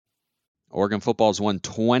Oregon football's won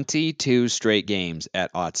 22 straight games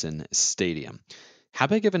at Autzen Stadium. How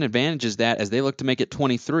big of an advantage is that as they look to make it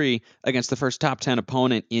 23 against the first top 10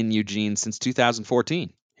 opponent in Eugene since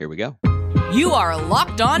 2014? Here we go. You are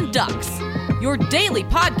Locked On Ducks, your daily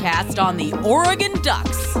podcast on the Oregon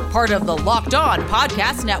Ducks, part of the Locked On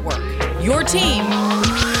Podcast Network, your team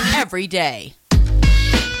every day.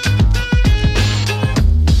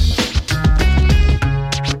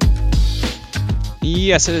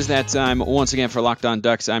 Yes, it is that time once again for Locked On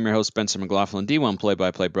Ducks. I'm your host, Spencer McLaughlin, D1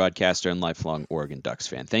 play-by-play broadcaster and lifelong Oregon Ducks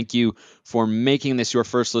fan. Thank you for making this your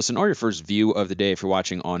first listen or your first view of the day if you're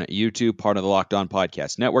watching on YouTube, part of the Locked On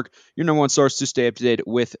Podcast Network, your number one source to stay up to date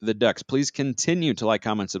with the Ducks. Please continue to like,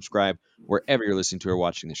 comment, subscribe wherever you're listening to or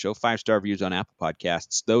watching the show. 5-star reviews on Apple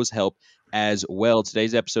Podcasts. Those help as well.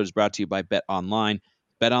 Today's episode is brought to you by BetOnline.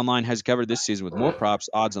 BetOnline has covered this season with more props,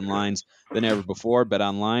 odds, and lines than ever before.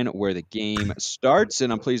 BetOnline, where the game starts.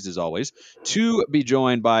 And I'm pleased, as always, to be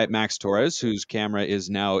joined by Max Torres, whose camera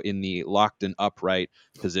is now in the locked and upright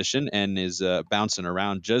position and is bouncing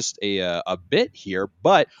around just a bit here.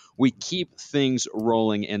 But we keep things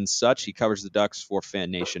rolling and such. He covers the Ducks for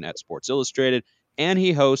Fan Nation at Sports Illustrated, and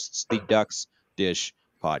he hosts the Ducks Dish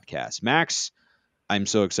podcast. Max, I'm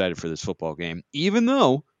so excited for this football game, even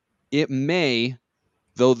though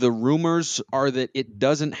though the rumors are that it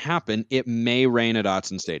doesn't happen, it may rain at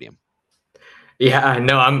Autzen Stadium. Yeah,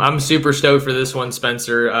 no, I'm super stoked for this one,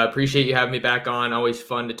 Spencer. Appreciate you having me back on. Always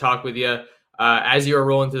fun to talk with you. As you were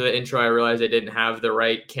rolling through the intro, I realized I didn't have the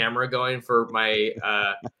right camera going for my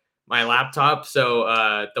my laptop.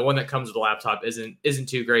 So the one that comes with the laptop isn't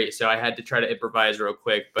too great. So I had to try to improvise real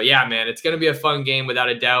quick. But yeah, man, it's going to be a fun game without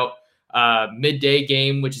a doubt. Midday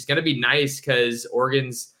game, which is going to be nice because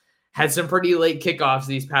Oregon's had some pretty late kickoffs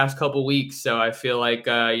these past couple weeks. So I feel like,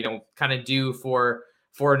 kind of due for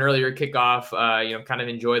an earlier kickoff, kind of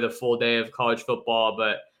enjoy the full day of college football.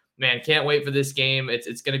 But man, can't wait for this game.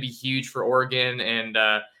 It's going to be huge for Oregon. And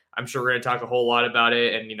I'm sure we're going to talk a whole lot about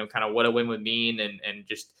it and, kind of what a win would mean and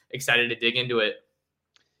just excited to dig into it.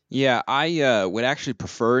 Yeah, I would actually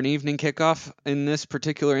prefer an evening kickoff in this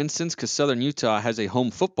particular instance because Southern Utah has a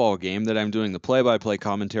home football game that I'm doing the play-by-play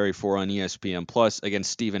commentary for on ESPN Plus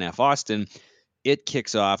against Stephen F. Austin. It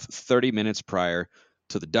kicks off 30 minutes prior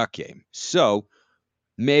to the Duck game. So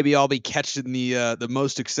maybe I'll be catching the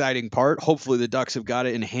most exciting part. Hopefully the Ducks have got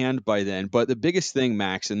it in hand by then. But the biggest thing,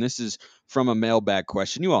 Max, and this is from a mailbag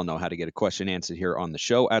question. You all know how to get a question answered here on the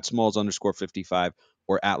show at Smalls_55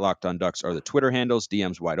 or at Locked On Ducks are the Twitter handles.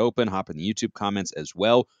 DMs wide open. Hop in the YouTube comments as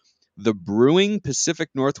well. The Brewing Pacific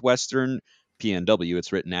Northwestern PNW,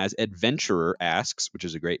 it's written as Adventurer asks, which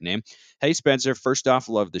is a great name. Hey, Spencer, first off,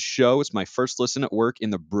 love the show. It's my first listen at work in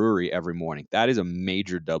the brewery every morning. That is a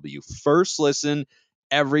major W. First listen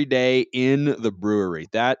every day in the brewery.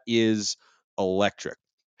 That is electric.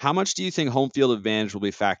 How much do you think home field advantage will be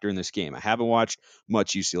a factor in this game? I haven't watched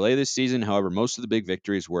much UCLA this season. However, most of the big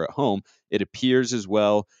victories were at home. It appears as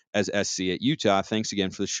well as SC at Utah. Thanks again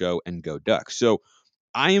for the show and go Ducks. So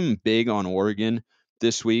I am big on Oregon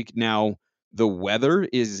this week. Now, the weather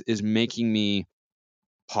is making me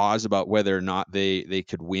pause about whether or not they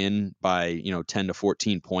could win by 10 to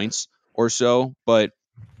 14 points or so. But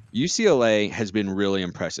UCLA has been really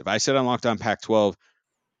impressive. I said on Locked On Pac-12,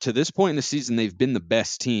 to this point in the season, they've been the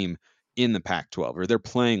best team in the Pac-12, or they're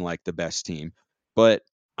playing like the best team. But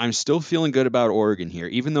I'm still feeling good about Oregon here,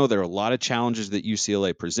 even though there are a lot of challenges that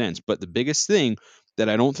UCLA presents. But the biggest thing that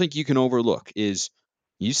I don't think you can overlook is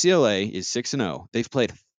UCLA is 6-0. They've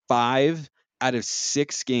played 5 out of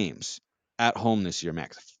 6 games at home this year,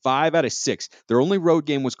 Max. 5 out of 6. Their only road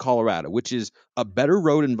game was Colorado, which is a better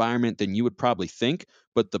road environment than you would probably think.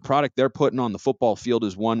 But the product they're putting on the football field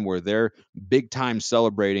is one where they're big time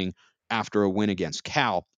celebrating after a win against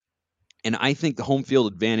Cal. And I think the home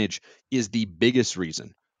field advantage is the biggest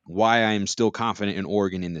reason why I am still confident in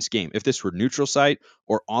Oregon in this game. If this were neutral site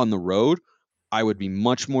or on the road, I would be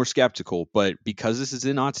much more skeptical. But because this is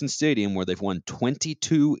in Autzen Stadium where they've won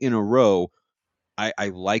 22 in a row, I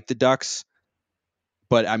like the Ducks.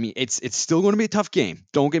 But, I mean, it's still going to be a tough game.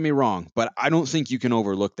 Don't get me wrong. But I don't think you can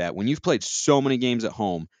overlook that. When you've played so many games at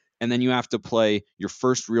home and then you have to play your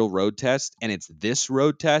first real road test, and it's this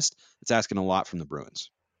road test, it's asking a lot from the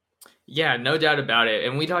Bruins. Yeah, no doubt about it.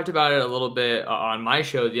 And we talked about it a little bit on my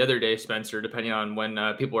show the other day, Spencer, depending on when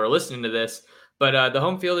people are listening to this. But the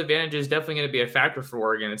home field advantage is definitely going to be a factor for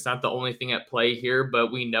Oregon. It's not the only thing at play here,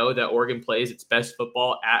 but we know that Oregon plays its best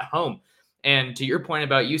football at home. And to your point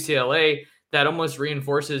about UCLA, that almost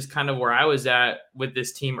reinforces kind of where I was at with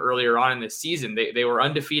this team earlier on in the season. They were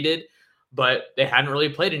undefeated, but they hadn't really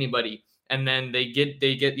played anybody. and then they get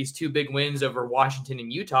these two big wins over Washington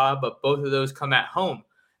and Utah, but both of those come at home.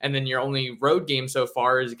 And then your only road game so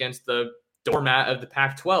far is against the doormat of the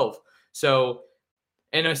Pac-12. So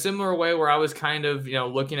in a similar way where I was kind of,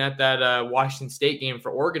 looking at that Washington State game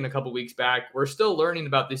for Oregon a couple weeks back, we're still learning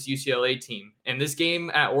about this UCLA team. And this game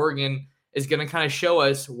at Oregon is going to kind of show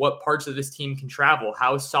us what parts of this team can travel.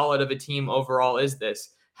 How solid of a team overall is this?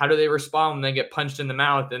 How do they respond when they get punched in the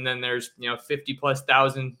mouth? And then there's, 50 plus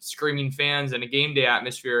thousand screaming fans and a game day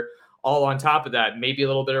atmosphere all on top of that. Maybe a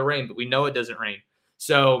little bit of rain, but we know it doesn't rain.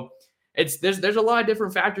 So there's a lot of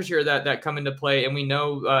different factors here that come into play, and we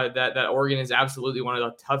know that Oregon is absolutely one of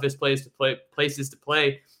the toughest places to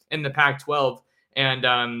play in the Pac-12. And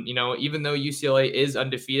even though UCLA is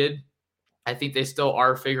undefeated, I think they still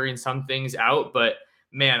are figuring some things out. But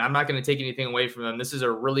man, I'm not going to take anything away from them. This is a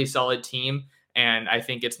really solid team, and I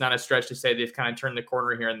think it's not a stretch to say they've kind of turned the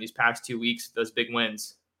corner here in these past 2 weeks, those big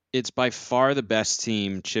wins. It's by far the best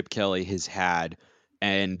team Chip Kelly has had.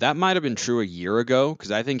 And that might have been true a year ago, because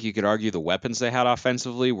I think you could argue the weapons they had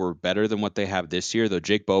offensively were better than what they have this year, though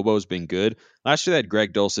Jake Bobo's been good. Last year they had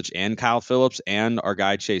Greg Dulcich and Kyle Phillips and our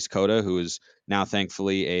guy Chase Cota, who is now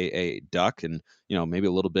thankfully a Duck, and maybe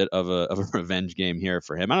a little bit of a revenge game here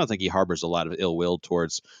for him. I don't think he harbors a lot of ill will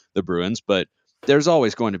towards the Bruins, but there's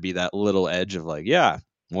always going to be that little edge of like, yeah,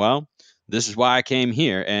 well, this is why I came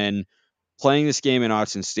here. And playing this game in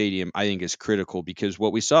Autzen Stadium, I think, is critical, because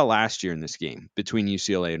what we saw last year in this game between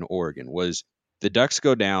UCLA and Oregon was the Ducks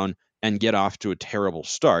go down and get off to a terrible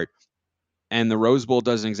start, and the Rose Bowl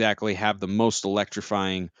doesn't exactly have the most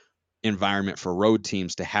electrifying environment for road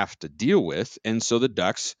teams to have to deal with. And so the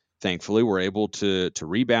Ducks, thankfully, were able to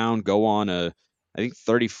rebound, go on a, I think,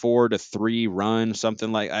 34-3 run,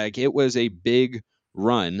 something like it was a big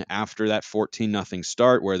run after that 14-0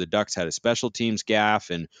 start where the Ducks had a special teams gaffe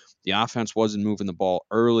and the offense wasn't moving the ball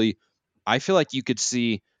early. I feel like you could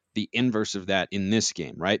see the inverse of that in this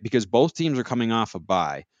game, right? Because both teams are coming off a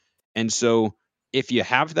bye. And so if you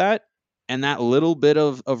have that, and that little bit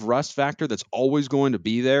of rust factor that's always going to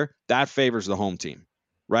be there, that favors the home team,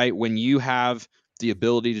 right? When you have the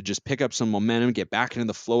ability to just pick up some momentum, get back into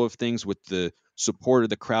the flow of things with the support of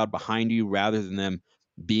the crowd behind you rather than them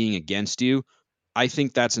being against you, I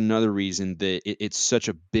think that's another reason that it's such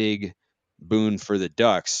a big boon for the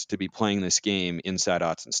Ducks to be playing this game inside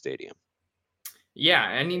Autzen Stadium. Yeah,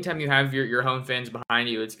 anytime you have your home fans behind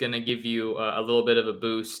you, it's going to give you a little bit of a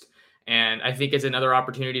boost. And I think it's another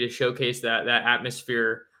opportunity to showcase that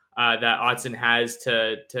atmosphere that Autzen has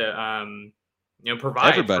to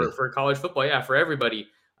provide for college football. Yeah, for everybody.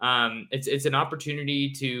 It's an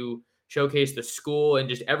opportunity to showcase the school and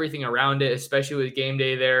just everything around it, especially with game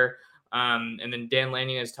day there. And then Dan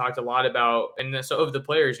Lanning has talked a lot about, and so of the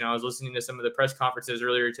players, I was listening to some of the press conferences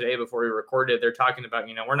earlier today before we recorded. They're talking about,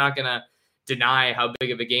 we're not going to deny how big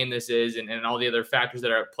of a game this is and all the other factors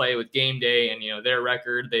that are at play with game day and, their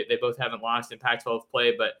record. They both haven't lost in Pac-12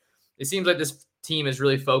 play, but it seems like this team is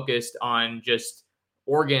really focused on just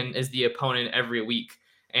Oregon as the opponent every week.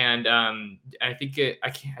 And I think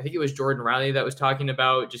it was Jordan Riley that was talking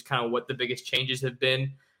about just kind of what the biggest changes have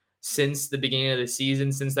been since the beginning of the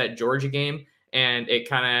season, since that Georgia game. And it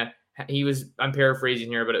kind of, I'm paraphrasing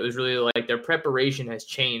here, but it was really like their preparation has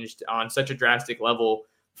changed on such a drastic level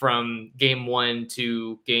from game 1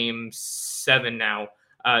 to game 7 now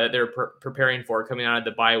that they're preparing for coming out of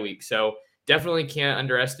the bye week. So definitely can't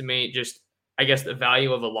underestimate just, I guess, the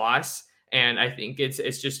value of a loss. And I think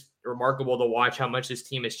it's just remarkable to watch how much this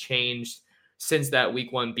team has changed since that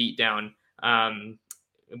week 1 beatdown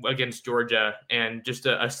against Georgia. And just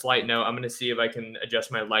a slight note, I'm going to see if I can adjust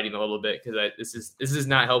my lighting a little bit, because this is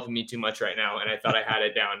not helping me too much right now. And I thought I had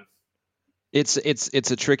it down. It's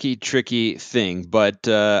a tricky thing, but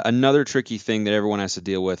another tricky thing that everyone has to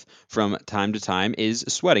deal with from time to time is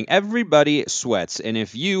sweating. Everybody sweats, and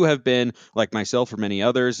if you have been like myself or many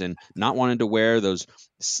others and not wanted to wear those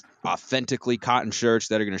authentically cotton shirts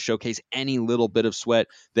that are going to showcase any little bit of sweat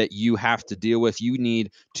that you have to deal with, you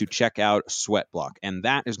need to check out Sweat Block, and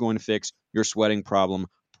that is going to fix your sweating problem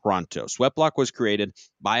pronto. Sweat Block was created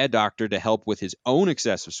by a doctor to help with his own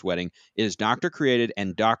excessive sweating. It is doctor created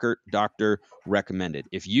and doctor recommended.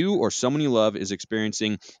 If you or someone you love is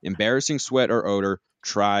experiencing embarrassing sweat or odor,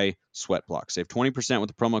 try Sweat Block. Save 20% with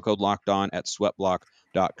the promo code LOCKEDON at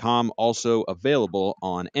sweatblock.com. Also available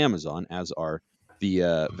on Amazon, as are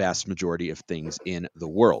the vast majority of things in the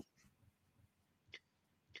world.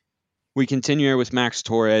 We continue here with Max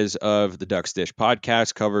Torres of the Ducks Dish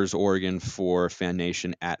podcast, covers Oregon for Fan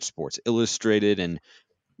Nation at Sports Illustrated. And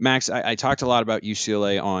Max, I talked a lot about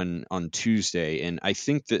UCLA on Tuesday, and I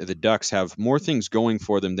think that the Ducks have more things going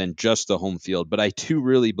for them than just the home field. But I do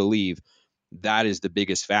really believe that is the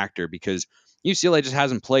biggest factor because UCLA just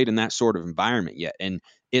hasn't played in that sort of environment yet. And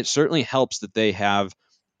it certainly helps that they have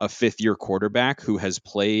a fifth-year quarterback who has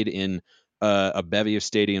played in a bevy of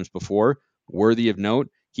stadiums before. Worthy of note,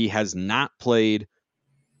 he has not played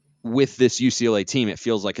with this UCLA team. It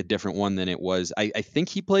feels like a different one than it was. I think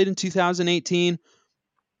he played in 2018,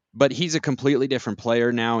 but he's a completely different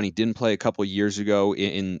player now, and he didn't play a couple years ago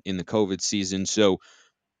in the COVID season. So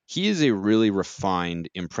he is a really refined,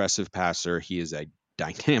 impressive passer. He is a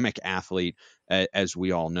dynamic athlete, as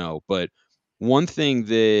we all know. But one thing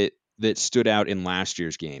that stood out in last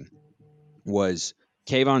year's game was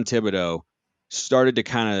Kayvon Thibodeau started to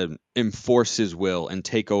kind of enforce his will and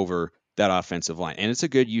take over that offensive line. And it's a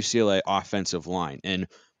good UCLA offensive line. And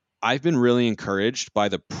I've been really encouraged by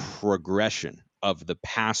the progression of the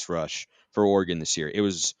pass rush for Oregon this year. It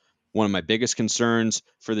was one of my biggest concerns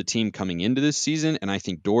for the team coming into this season, and I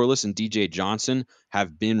think Dorless and DJ Johnson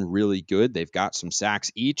have been really good. They've got some sacks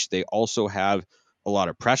each. They also have a lot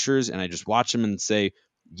of pressures, and I just watch them and say,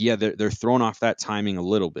 yeah, they're throwing off that timing a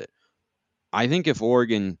little bit. I think if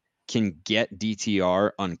Oregon can get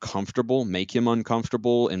DTR uncomfortable, make him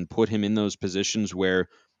uncomfortable, and put him in those positions where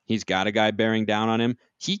he's got a guy bearing down on him,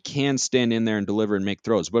 he can stand in there and deliver and make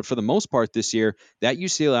throws. But for the most part this year, that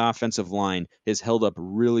UCLA offensive line has held up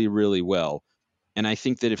really, really well. And I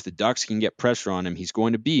think that if the Ducks can get pressure on him, he's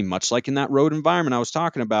going to be, much like in that road environment I was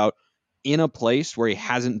talking about, in a place where he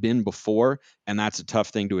hasn't been before. And that's a tough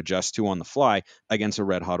thing to adjust to on the fly against a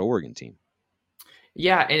red-hot Oregon team.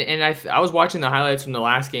 Yeah, and I was watching the highlights from the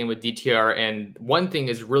last game with DTR, and one thing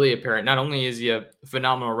is really apparent. Not only is he a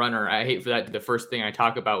phenomenal runner, I hate for that to be the first thing I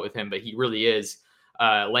talk about with him, but he really is.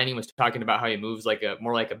 Lanning was talking about how he moves like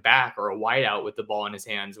more like a back or a wideout with the ball in his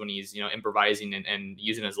hands when he's improvising and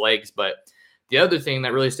using his legs. But the other thing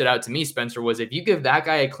that really stood out to me, Spencer, was if you give that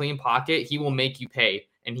guy a clean pocket, he will make you pay,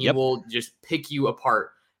 and he will just pick you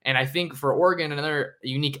apart. And I think for Oregon, another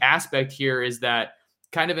unique aspect here is that,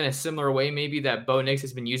 kind of in a similar way, maybe, that Bo Nix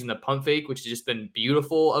has been using the pump fake, which has just been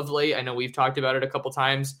beautiful of late. I know we've talked about it a couple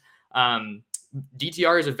times.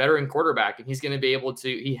 DTR is a veteran quarterback, and he's going to be able to,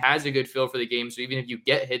 he has a good feel for the game. So even if you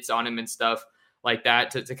get hits on him and stuff like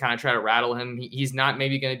that to kind of try to rattle him, he's not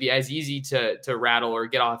maybe going to be as easy to rattle or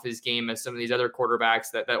get off his game as some of these other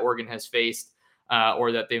quarterbacks that Oregon has faced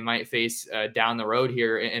or that they might face down the road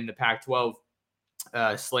here in the Pac-12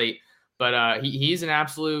 slate. But he's an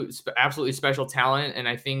absolutely special talent. And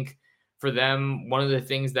I think for them, one of the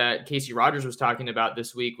things that Casey Rogers was talking about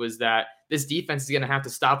this week was that this defense is going to have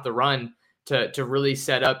to stop the run to really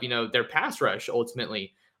set up, their pass rush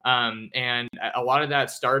ultimately. And a lot of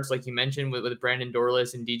that starts, like you mentioned, with Brandon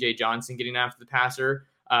Dorless and DJ Johnson getting after the passer.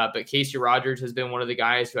 But Casey Rogers has been one of the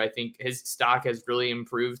guys who I think his stock has really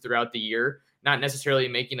improved throughout the year. Not necessarily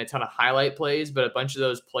making a ton of highlight plays, but a bunch of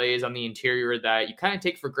those plays on the interior that you kind of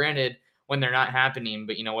take for granted when they're not happening.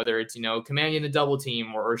 But, whether it's, commanding the double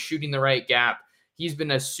team or shooting the right gap, he's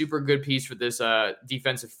been a super good piece for this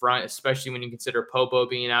defensive front, especially when you consider Popo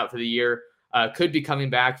being out for the year. Could be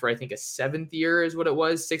coming back for, I think, a seventh year is what it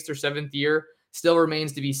was, sixth or seventh year. Still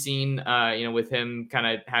remains to be seen, with him kind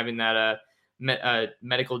of having that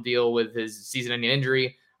medical deal with his season-ending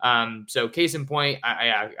injury. So case in point,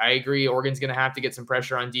 I agree. Oregon's going to have to get some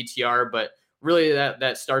pressure on DTR, but really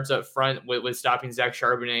that starts up front with stopping Zach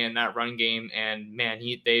Charbonnet in that run game. And man,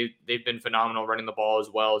 they've been phenomenal running the ball as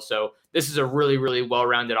well. So this is a really, really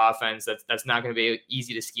well-rounded offense that's not going to be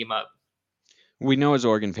easy to scheme up. We know as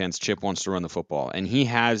Oregon fans, Chip wants to run the football, and he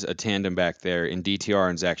has a tandem back there in DTR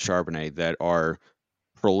and Zach Charbonnet that are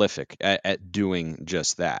prolific at doing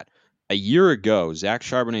just that. A year ago, Zach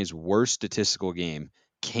Charbonnet's worst statistical game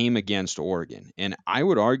came against Oregon. And I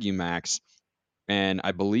would argue, Max, and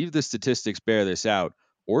I believe the statistics bear this out,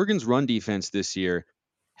 Oregon's run defense this year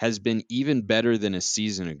has been even better than a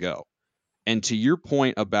season ago. And to your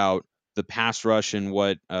point about the pass rush and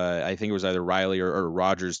what I think it was either Riley or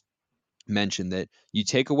Rogers mentioned, that you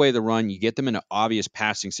take away the run, you get them into obvious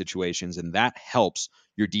passing situations, and that helps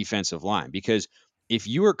your defensive line. Because if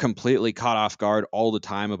you are completely caught off guard all the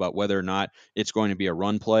time about whether or not it's going to be a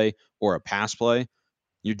run play or a pass play,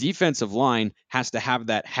 your defensive line has to have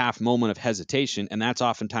that half moment of hesitation, and that's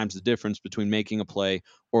oftentimes the difference between making a play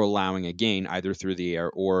or allowing a gain, either through the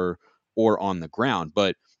air or on the ground.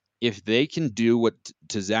 But if they can do what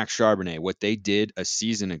to Zach Charbonnet, what they did a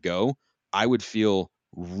season ago, I would feel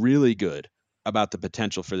really good about the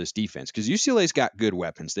potential for this defense, because UCLA's got good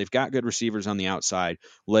weapons. They've got good receivers on the outside,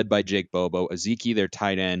 led by Jake Bobo. Ezeki, their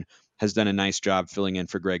tight end, has done a nice job filling in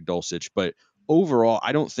for Greg Dulcich. But overall,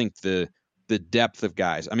 I don't think the depth of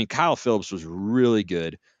guys. I mean, Kyle Phillips was really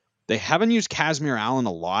good. They haven't used Casimir Allen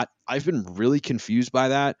a lot. I've been really confused by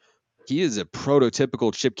that. he is a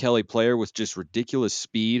prototypical Chip Kelly player with just ridiculous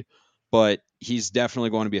speed, but he's definitely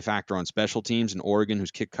going to be a factor on special teams. And Oregon,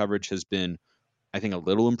 whose kick coverage has been, I think, a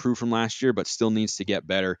little improved from last year, but still needs to get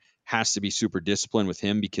better, has to be super disciplined with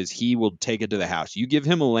him because he will take it to the house. You give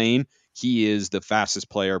him a lane, he is the fastest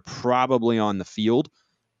player probably on the field.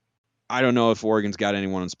 I don't know if Oregon's got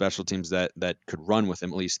anyone on special teams that could run with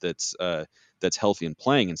him, at least that's healthy and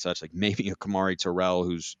playing and such. Like maybe a Kamari Terrell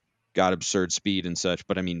who's got absurd speed and such.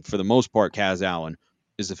 But I mean, for the most part, Kaz Allen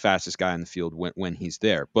is the fastest guy in the field when he's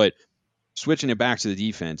there. But switching it back to the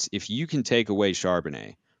defense, if you can take away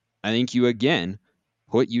Charbonnet, I think you again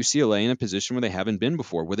put UCLA in a position where they haven't been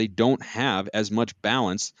before, where they don't have as much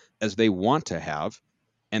balance as they want to have.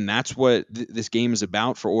 And that's what this game is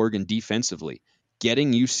about for Oregon defensively.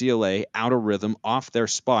 Getting UCLA out of rhythm, off their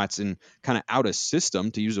spots, and kind of out of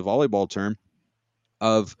system, to use a volleyball term,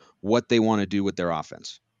 of what they want to do with their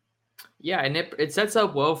offense. Yeah, and it sets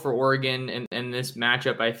up well for Oregon in this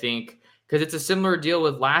matchup, I think, because it's a similar deal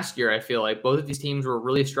with last year. I feel like both of these teams were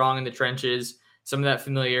really strong in the trenches. Some of that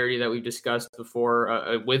familiarity that we've discussed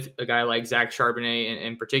before with a guy like Zach Charbonnet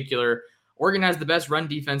in particular. Oregon has the best run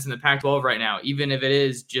defense in the Pac-12 right now, even if it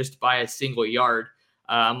is just by a single yard.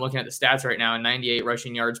 I'm looking at the stats right now, 98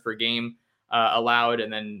 rushing yards per game allowed,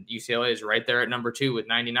 and then UCLA is right there at number 2 with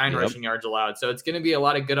 99 rushing yards allowed. So it's going to be a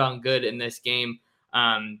lot of good on good in this game.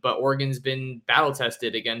 But Oregon's been battle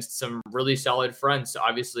tested against some really solid fronts.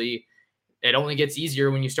 Obviously, it only gets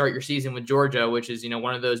easier when you start your season with Georgia, which is,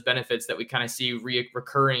 one of those benefits that we kind of see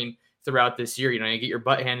recurring throughout this year. You get your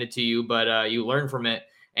butt handed to you, but you learn from it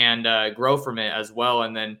and grow from it as well.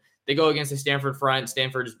 And then they go against the Stanford front.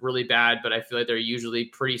 Stanford is really bad, but I feel like they're usually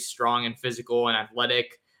pretty strong and physical and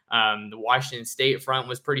athletic. The Washington State front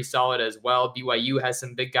was pretty solid as well. BYU has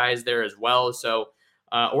some big guys there as well. So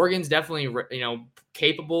Oregon's definitely,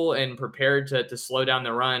 capable and prepared to slow down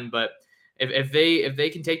the run. But if they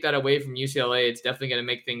can take that away from UCLA, it's definitely going to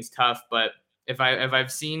make things tough. But if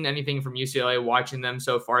I've seen anything from UCLA watching them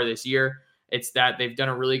so far this year, it's that they've done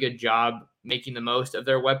a really good job making the most of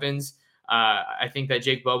their weapons. I think that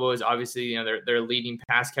Jake Bobo is obviously, their leading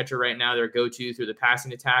pass catcher right now, their go-to through the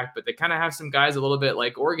passing attack, but they kind of have some guys a little bit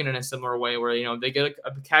like Oregon in a similar way where, they get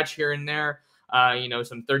a catch here and there,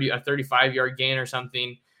 some 35-yard gain or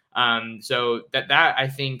something. So that I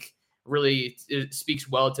think really speaks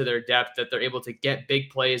well to their depth, that they're able to get big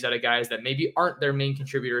plays out of guys that maybe aren't their main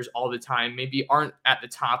contributors all the time, maybe aren't at the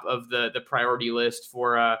top of the priority list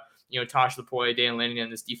for, Tosh Lupoi, Dan Lanning, and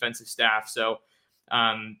this defensive staff. So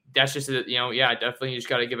that's just, definitely you just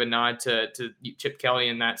got to give a nod to Chip Kelly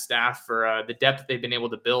and that staff for the depth that they've been able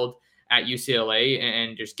to build at UCLA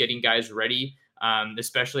and just getting guys ready,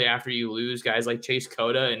 especially after you lose guys like Chase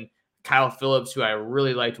Cota and Kyle Phillips, who I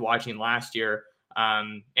really liked watching last year,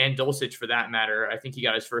 and Dulcich for that matter. I think he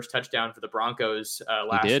got his first touchdown for the Broncos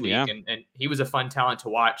last week, yeah. and he was a fun talent to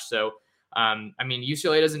watch. So,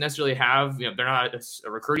 UCLA doesn't necessarily have, they're not a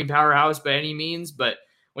recruiting powerhouse by any means, but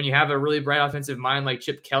when you have a really bright offensive mind like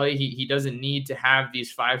Chip Kelly, he doesn't need to have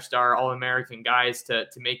these 5-star All-American guys to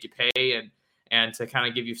make you pay and to kind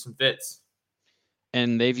of give you some fits.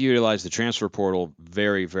 And they've utilized the transfer portal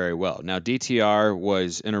very, very well. Now, DTR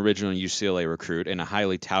was an original UCLA recruit and a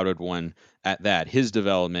highly touted one at that. His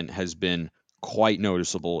development has been quite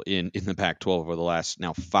noticeable in the Pac-12 over the last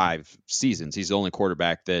now 5 seasons. He's the only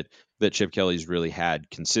quarterback that Chip Kelly's really had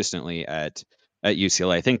consistently at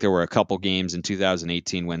UCLA. I think there were a couple games in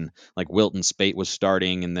 2018 when like Wilton Spate was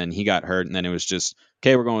starting and then he got hurt, and then it was just,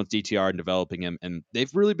 okay, we're going with DTR and developing him. And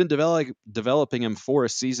they've really been developing him for a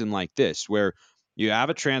season like this, where you have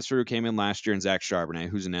a transfer who came in last year in Zach Charbonnet,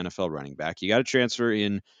 who's an NFL running back. You got a transfer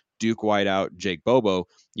in Duke wideout Jake Bobo.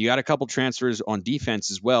 You got a couple transfers on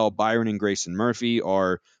defense as well. Byron and Grayson Murphy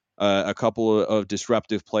are a couple of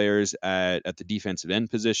disruptive players at the defensive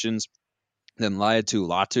end positions. Then Laiatu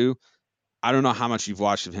Latu. I don't know how much you've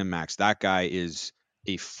watched of him, Max. That guy is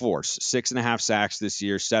a force. 6.5 sacks this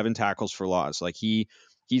year, 7 tackles for loss. Like he's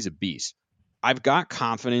a beast. I've got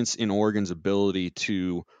confidence in Oregon's ability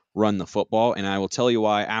to run the football, and I will tell you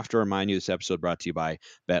why after I remind you this episode brought to you by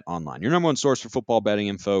Bet Online, your number one source for football betting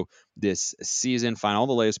info this season. Find all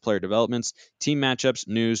the latest player developments, team matchups,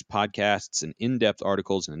 news, podcasts, and in-depth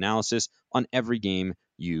articles and analysis on every game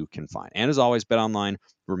you can find. And as always, Bet Online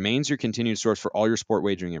remains your continued source for all your sport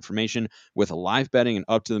wagering information with live betting and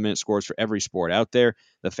up-to-the-minute scores for every sport out there.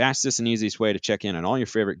 The fastest and easiest way to check in on all your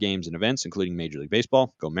favorite games and events, including Major League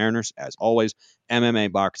Baseball, go Mariners, as always,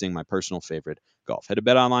 MMA, boxing, my personal favorite, golf. Head to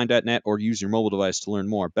betonline.net or use your mobile device to learn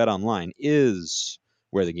more. BetOnline is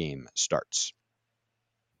where the game starts.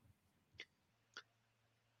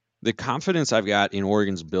 The confidence I've got in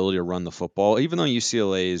Oregon's ability to run the football, even though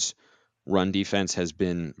UCLA's run defense has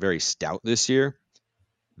been very stout this year.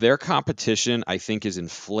 Their competition, I think, is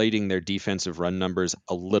inflating their defensive run numbers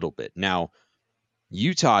a little bit. Now,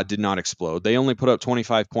 Utah did not explode. They only put up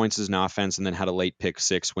 25 points as an offense and then had a late pick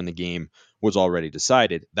six when the game was already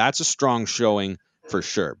decided. That's a strong showing for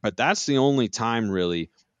sure. But that's the only time really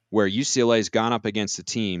where UCLA has gone up against a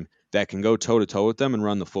team that can go toe to toe with them and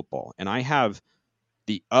run the football. And I have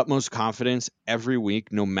the utmost confidence every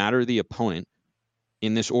week, no matter the opponent,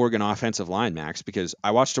 in this Oregon offensive line, Max, because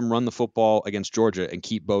I watched them run the football against Georgia and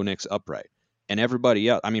keep Bo Nix upright. And everybody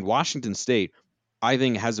else, I mean, Washington State, I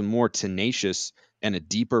think, has a more tenacious and a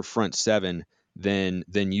deeper front seven than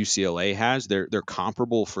UCLA has. They're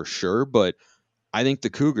comparable for sure, but I think the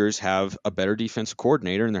Cougars have a better defensive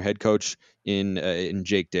coordinator and their head coach in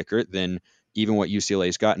Jake Dickert than even what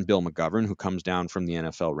UCLA's got in Bill McGovern, who comes down from the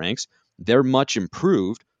NFL ranks. They're much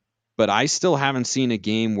improved, but I still haven't seen a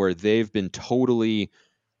game where they've been totally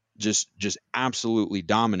just absolutely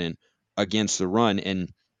dominant against the run.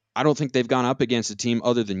 And I don't think they've gone up against a team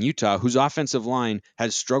other than Utah, whose offensive line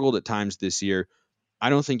has struggled at times this year. I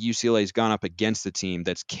don't think UCLA's gone up against a team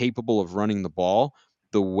that's capable of running the ball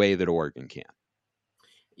the way that Oregon can.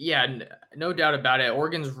 Yeah, no doubt about it.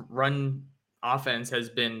 Oregon's run offense has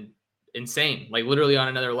been insane, like literally on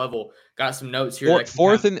another level. Got some notes here.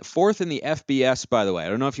 Fourth in the FBS, by the way. I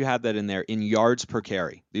don't know if you had that in there, in yards per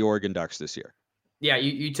carry, the Oregon Ducks this year. Yeah,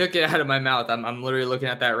 you took it out of my mouth. I'm literally looking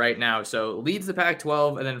at that right now. So leads the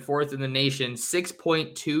Pac-12 and then fourth in the nation,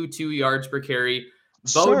 6.22 yards per carry.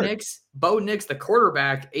 Bo Nix, the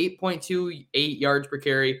quarterback, 8.28 yards per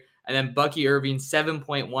carry. And then Bucky Irving,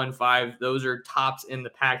 7.15. Those are tops in the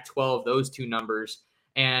Pac-12, those two numbers.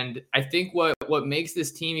 And I think what makes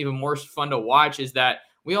this team even more fun to watch is that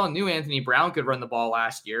we all knew Anthony Brown could run the ball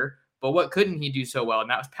last year, but what couldn't he do so well? And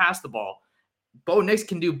that was pass the ball. Bo Nix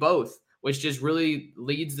can do both, which just really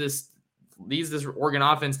leads this Oregon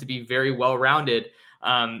offense to be very well-rounded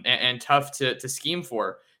and tough to scheme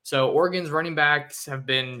for. So Oregon's running backs have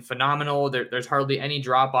been phenomenal. There's hardly any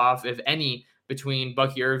drop-off, if any, between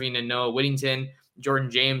Bucky Irving and Noah Whittington.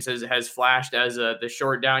 Jordan James has flashed as the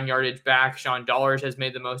short down yardage back. Sean Dollars has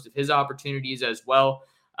made the most of his opportunities as well.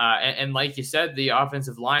 And like you said, the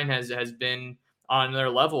offensive line has been on another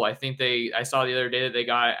level. I think I saw the other day that they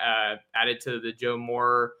got added to the Joe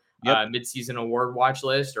Moore midseason award watch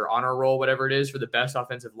list or honor roll, whatever it is, for the best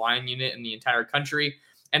offensive line unit in the entire country.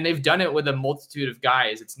 And they've done it with a multitude of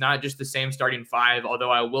guys. It's not just the same starting five,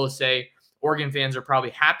 although I will say Oregon fans are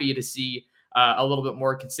probably happy to see a little bit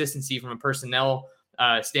more consistency from a personnel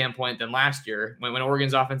standpoint than last year. When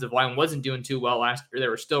Oregon's offensive line wasn't doing too well last year, they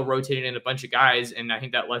were still rotating in a bunch of guys. And I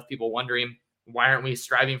think that left people wondering, why aren't we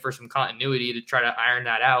striving for some continuity to try to iron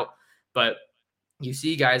that out? But you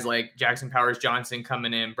see guys like Jackson Powers Johnson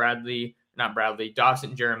coming in, Dawson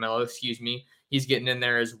Jaramillo, he's getting in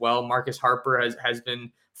there as well. Marcus Harper has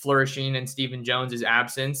been flourishing in Stephen Jones's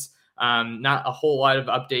absence. Not a whole lot of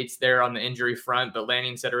updates there on the injury front, but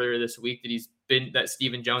Lanning said earlier this week that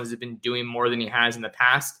Stephen Jones has been doing more than he has in the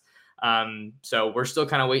past. So we're still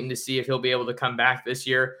kind of waiting to see if he'll be able to come back this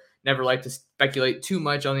year. Never like to speculate too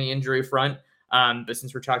much on the injury front. But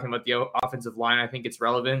since we're talking about the offensive line, I think it's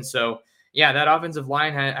relevant. So yeah, that offensive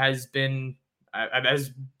line has been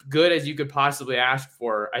as good as you could possibly ask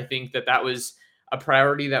for. I think that was a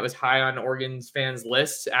priority that was high on Oregon's fans'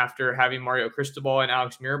 lists after having Mario Cristobal and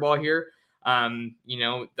Alex Mirabal here.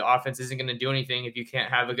 The offense isn't going to do anything if you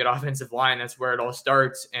can't have a good offensive line. That's where it all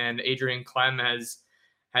starts. And Adrian Clem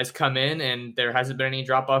has come in, and there hasn't been any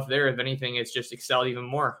drop off there. If anything, it's just excelled even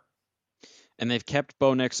more. And they've kept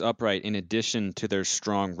Bo Nix upright in addition to their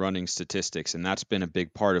strong running statistics, and that's been a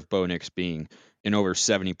big part of Bo Nix being an over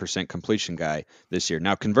 70% completion guy this year.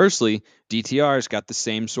 Now, conversely, DTR's got the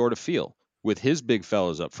same sort of feel with his big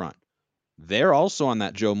fellows up front. They're also on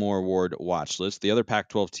that Joe Moore Award watch list. The other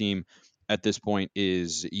Pac-12 team at this point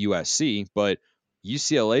is USC, but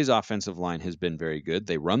UCLA's offensive line has been very good.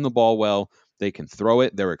 They run the ball well. They can throw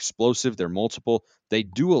it. They're explosive. They're multiple. They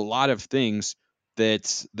do a lot of things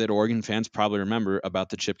that Oregon fans probably remember about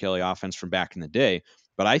the Chip Kelly offense from back in the day.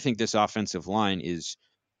 But I think this offensive line is,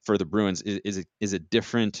 for the Bruins, is a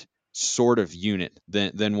different sort of unit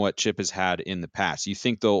than what Chip has had in the past. You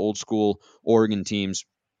think the old school Oregon teams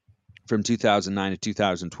from 2009 to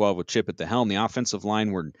 2012 with Chip at the helm, the offensive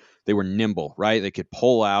line were nimble, right? They could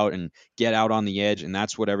pull out and get out on the edge, and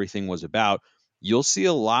that's what everything was about. You'll see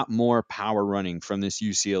a lot more power running from this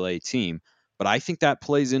UCLA team, but I think that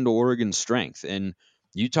plays into Oregon's strength. And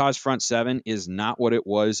Utah's front seven is not what it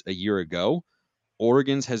was a year ago.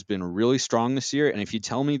 Oregon's has been really strong this year, and if you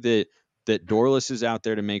tell me that Dorless is out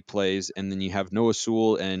there to make plays, and then you have Noah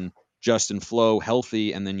Sewell and Justin Flo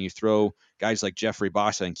healthy, and then you throw guys like Jeffrey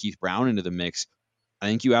Bossa and Keith Brown into the mix, I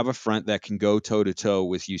think you have a front that can go toe-to-toe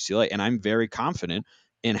with UCLA. And I'm very confident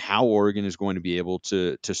in how Oregon is going to be able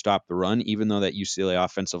to stop the run, even though that UCLA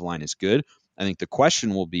offensive line is good. I think the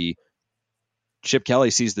question will be, Chip Kelly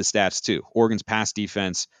sees the stats too. Oregon's pass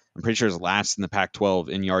defense, I'm pretty sure, is last in the Pac-12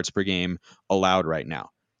 in yards per game allowed right now.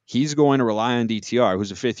 He's going to rely on DTR,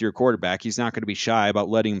 who's a fifth-year quarterback. He's not going to be shy about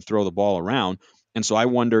letting him throw the ball around. And so I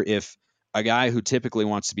wonder if a guy who typically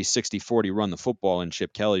wants to be 60-40 run the football, and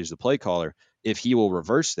Chip Kelly is the play caller, if he will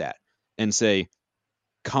reverse that and say,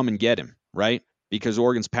 come and get him, right? Because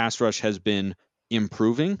Oregon's pass rush has been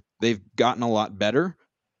improving. They've gotten a lot better,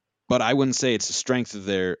 but I wouldn't say it's the strength of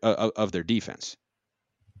their defense.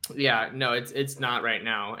 Yeah, no, it's not right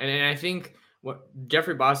now. And I think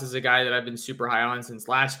Jeffrey Boss is a guy that I've been super high on since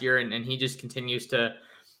last year, and he just continues to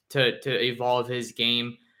evolve his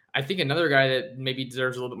game. I think another guy that maybe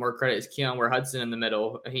deserves a little bit more credit is Keon Ware-Hudson in the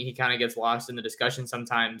middle. He kind of gets lost in the discussion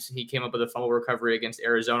sometimes. He came up with a fumble recovery against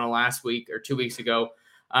Arizona last week or 2 weeks ago.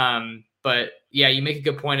 But yeah, you make a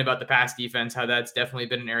good point about the pass defense, how that's definitely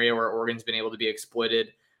been an area where Oregon's been able to be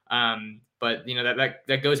exploited. But you know,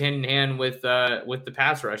 that goes hand in hand with the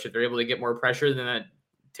pass rush. If they're able to get more pressure, then that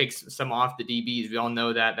takes some off the DBs. We all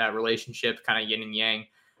know that relationship, kind of yin and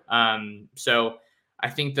yang. So I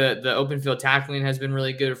think the open field tackling has been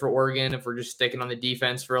really good for Oregon if we're just sticking on the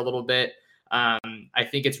defense for a little bit. I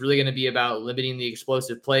think it's really going to be about limiting the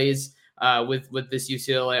explosive plays with this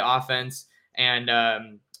UCLA offense,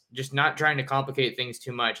 and just not trying to complicate things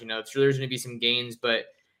too much. You know, sure, there's going to be some gains, but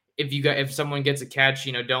if someone gets a catch,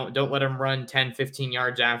 you know, don't let them run 10, 15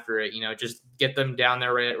 yards after it. You know, just get them down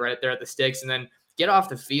there right there at the sticks, and then get off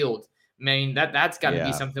the field. I mean, that's got to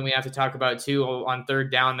be something we have to talk about too on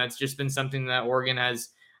third down. That's just been something that Oregon has,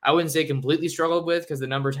 I wouldn't say completely struggled with, because the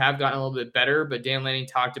numbers have gotten a little bit better, but Dan Lanning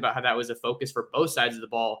talked about how that was a focus for both sides of the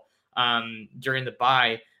ball during the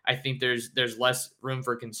bye. I think there's less room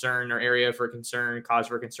for concern, or area for concern, cause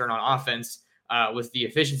for concern on offense with the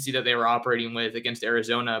efficiency that they were operating with against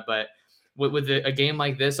Arizona. But with a game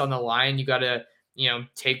like this on the line, you got to, you know,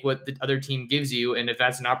 take what the other team gives you. And if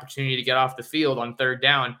that's an opportunity to get off the field on third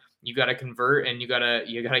down, you got to convert, and you got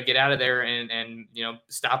to get out of there and you know,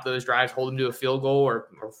 stop those drives, hold them to a field goal, or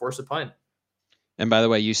force a punt. And by the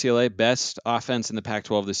way, UCLA, best offense in the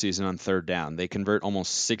Pac-12 this season on third down. They convert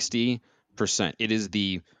almost 60%. It is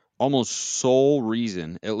the almost sole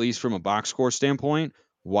reason, at least from a box score standpoint,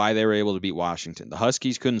 why they were able to beat Washington. The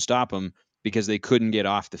Huskies couldn't stop them because they couldn't get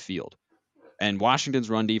off the field. And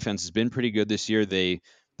Washington's run defense has been pretty good this year. They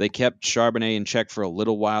kept Charbonnet in check for a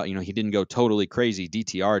little while. You know, he didn't go totally crazy.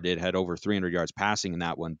 DTR had over 300 yards passing in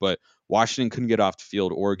that one. But Washington couldn't get off the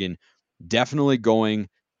field. Oregon definitely going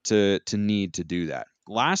to need to do that.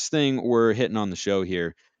 Last thing we're hitting on the show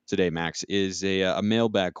here today, Max, is a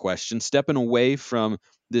mailbag question. Stepping away from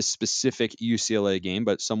this specific UCLA game,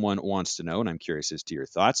 but someone wants to know, and I'm curious as to your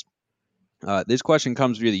thoughts. This question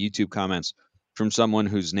comes via the YouTube comments from someone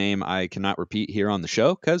whose name I cannot repeat here on the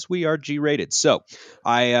show because we are G-rated. So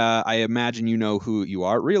I imagine you know who you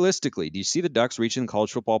are. Realistically, do you see the Ducks reaching the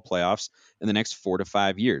college football playoffs in the next 4 to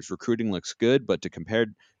 5 years? Recruiting looks good, but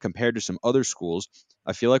compared to some other schools,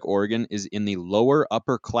 I feel like Oregon is in the lower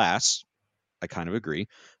upper class, I kind of agree,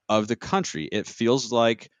 of the country. It feels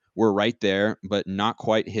like we're right there, but not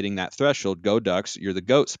quite hitting that threshold. Go Ducks, you're the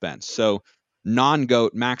GOAT, Spence. So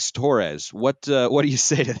non-GOAT Max Torres, what do you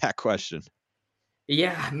say to that question?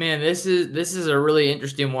 Yeah, man, this is a really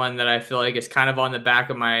interesting one that I feel like is kind of on the back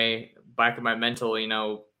of my mental, you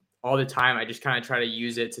know, all the time. I just kind of try to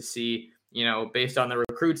use it to see, you know, based on the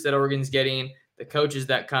recruits that Oregon's getting, the coaches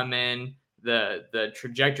that come in, the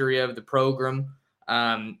trajectory of the program.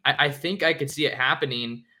 I think I could see it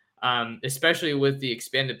happening, especially with the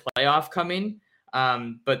expanded playoff coming.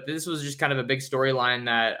 But this was just kind of a big storyline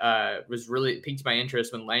that was really piqued my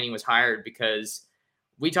interest when Lanning was hired, because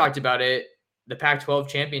we talked about it. The Pac-12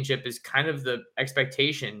 championship is kind of the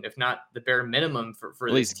expectation, if not the bare minimum for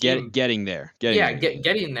at least getting there.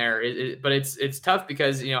 Getting there. But it's tough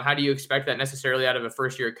because, you know, how do you expect that necessarily out of a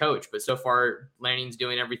first-year coach? But so far, Lanning's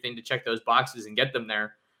doing everything to check those boxes and get them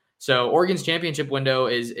there. So Oregon's championship window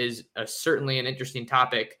is certainly an interesting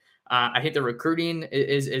topic. I think the recruiting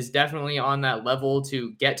is definitely on that level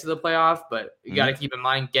to get to the playoff, but you got to keep in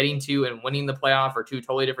mind getting to and winning the playoff are two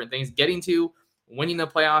totally different things. Getting to, winning the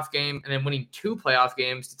playoff game, and then winning 2 playoff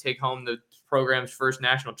games to take home the program's first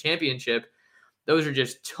national championship, those are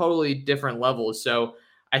just totally different levels. So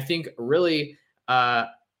I think really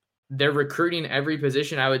they're recruiting every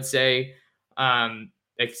position, I would say,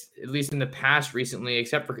 at least in the past recently,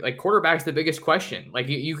 except for like quarterback's the biggest question. Like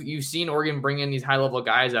you've seen Oregon bring in these high level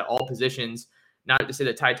guys at all positions. Not to say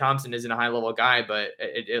that Ty Thompson isn't a high level guy, but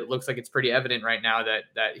it looks like it's pretty evident right now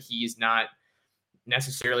that he's not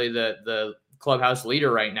necessarily the clubhouse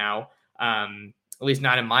leader right now. At least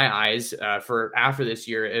not in my eyes, for after this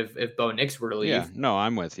year, if Bo Nix were to leave. Yeah, no,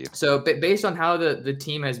 I'm with you. So based on how the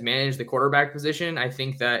team has managed the quarterback position, I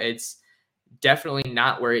think that it's definitely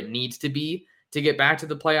not where it needs to be to get back to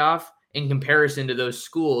the playoff in comparison to those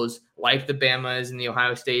schools like the Bamas and the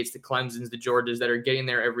Ohio States, the Clemsons, the Georgias that are getting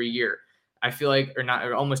there every year. I feel like,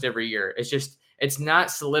 or almost every year. It's not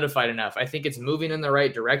solidified enough. I think it's moving in the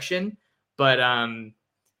right direction, but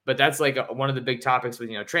that's like one of the big topics with,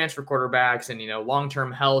 transfer quarterbacks and,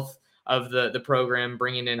 long-term health of the program,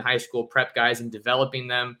 bringing in high school prep guys and developing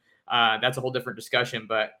them. That's a whole different discussion.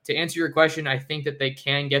 But to answer your question, I think that they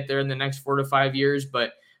can get there in the next 4 to 5 years.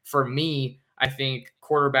 But for me, I think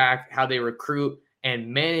quarterback, how they recruit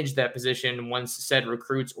and manage that position once said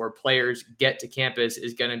recruits or players get to campus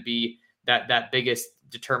is going to be that biggest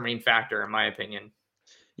determining factor, in my opinion.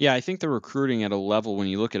 Yeah, I think the recruiting at a level, when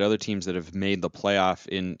you look at other teams that have made the playoff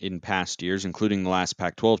in past years, including the last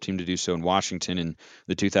Pac-12 team to do so in Washington in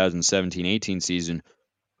the 2017-18 season,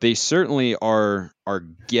 they certainly are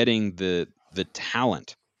getting the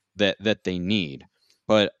talent that they need.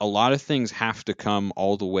 But a lot of things have to come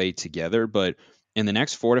all the way together. But in the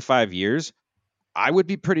next 4 to 5 years, I would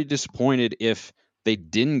be pretty disappointed if they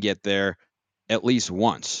didn't get there at least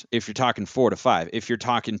once. If you're talking 4 to 5, if you're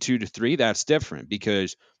talking 2 to 3, that's different,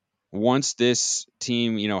 because once this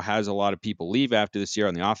team, has a lot of people leave after this year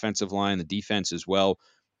on the offensive line, the defense as well,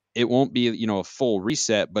 it won't be, a full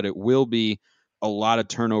reset, but it will be a lot of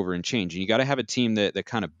turnover and change. And you got to have a team that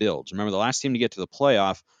kind of builds. Remember, the last team to get to the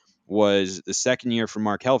playoff was the second year for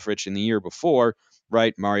Mark Helfrich, and the year before,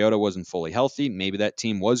 right, Mariota wasn't fully healthy. Maybe that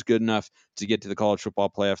team was good enough to get to the college football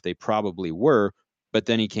playoff. They probably were, but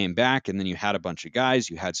then he came back, and then you had a bunch of guys.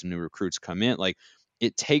 You had some new recruits come in. Like,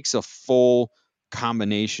 it takes a full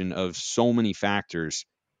combination of so many factors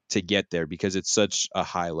to get there because it's such a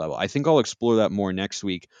high level. I think I'll explore that more next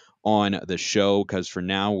week on the show, because for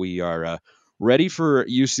now we are ready for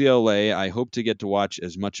UCLA. I hope to get to watch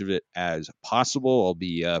as much of it as possible. I'll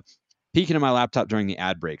be peeking at my laptop during the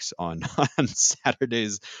ad breaks on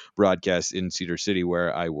Saturday's broadcast in Cedar City,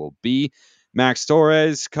 where I will be. Max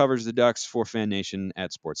Torres covers the Ducks for Fan Nation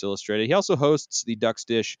at Sports Illustrated. He also hosts the Ducks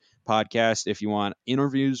Dish podcast. If you want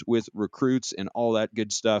interviews with recruits and all that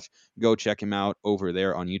good stuff, go check him out over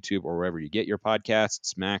there on YouTube or wherever you get your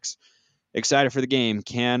podcasts. Max, excited for the game,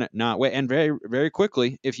 cannot wait. And very, very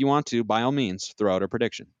quickly, if you want to, by all means, throw out a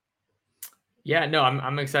prediction. Yeah, no,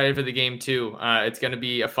 I'm excited for the game too. It's going to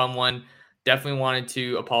be a fun one. Definitely wanted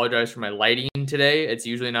to apologize for my lighting today. It's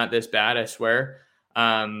usually not this bad, I swear.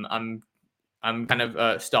 I'm kind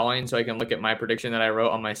of stalling so I can look at my prediction that I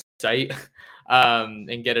wrote on my site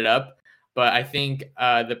and get it up. But I think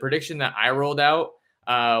the prediction that I rolled out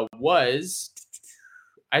was,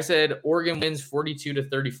 I said Oregon wins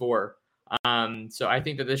 42-34. So I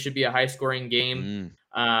think that this should be a high scoring game.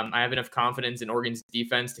 I have enough confidence in Oregon's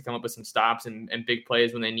defense to come up with some stops and big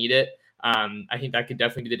plays when they need it. I think that could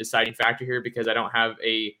definitely be the deciding factor here, because I don't have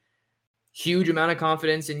a huge amount of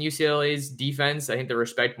confidence in UCLA's defense. I think the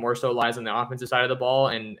respect more so lies on the offensive side of the ball,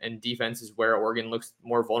 and defense is where Oregon looks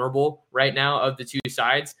more vulnerable right now of the two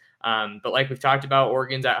sides. But like we've talked about,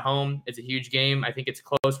 Oregon's at home. It's a huge game. I think it's a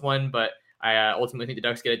close one, but I ultimately think the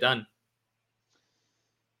Ducks get it done.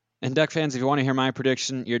 And Duck fans, if you want to hear my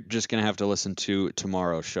prediction, you're just going to have to listen to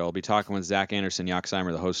tomorrow's show. I'll be talking with Zach Anderson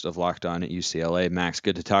Yoxheimer, the host of Locked On at UCLA. Max,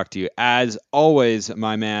 good to talk to you as always,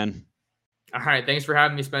 my man. All right. Thanks for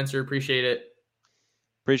having me, Spencer. Appreciate it.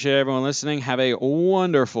 Appreciate everyone listening. Have a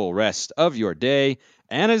wonderful rest of your day.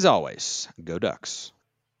 And as always, go Ducks.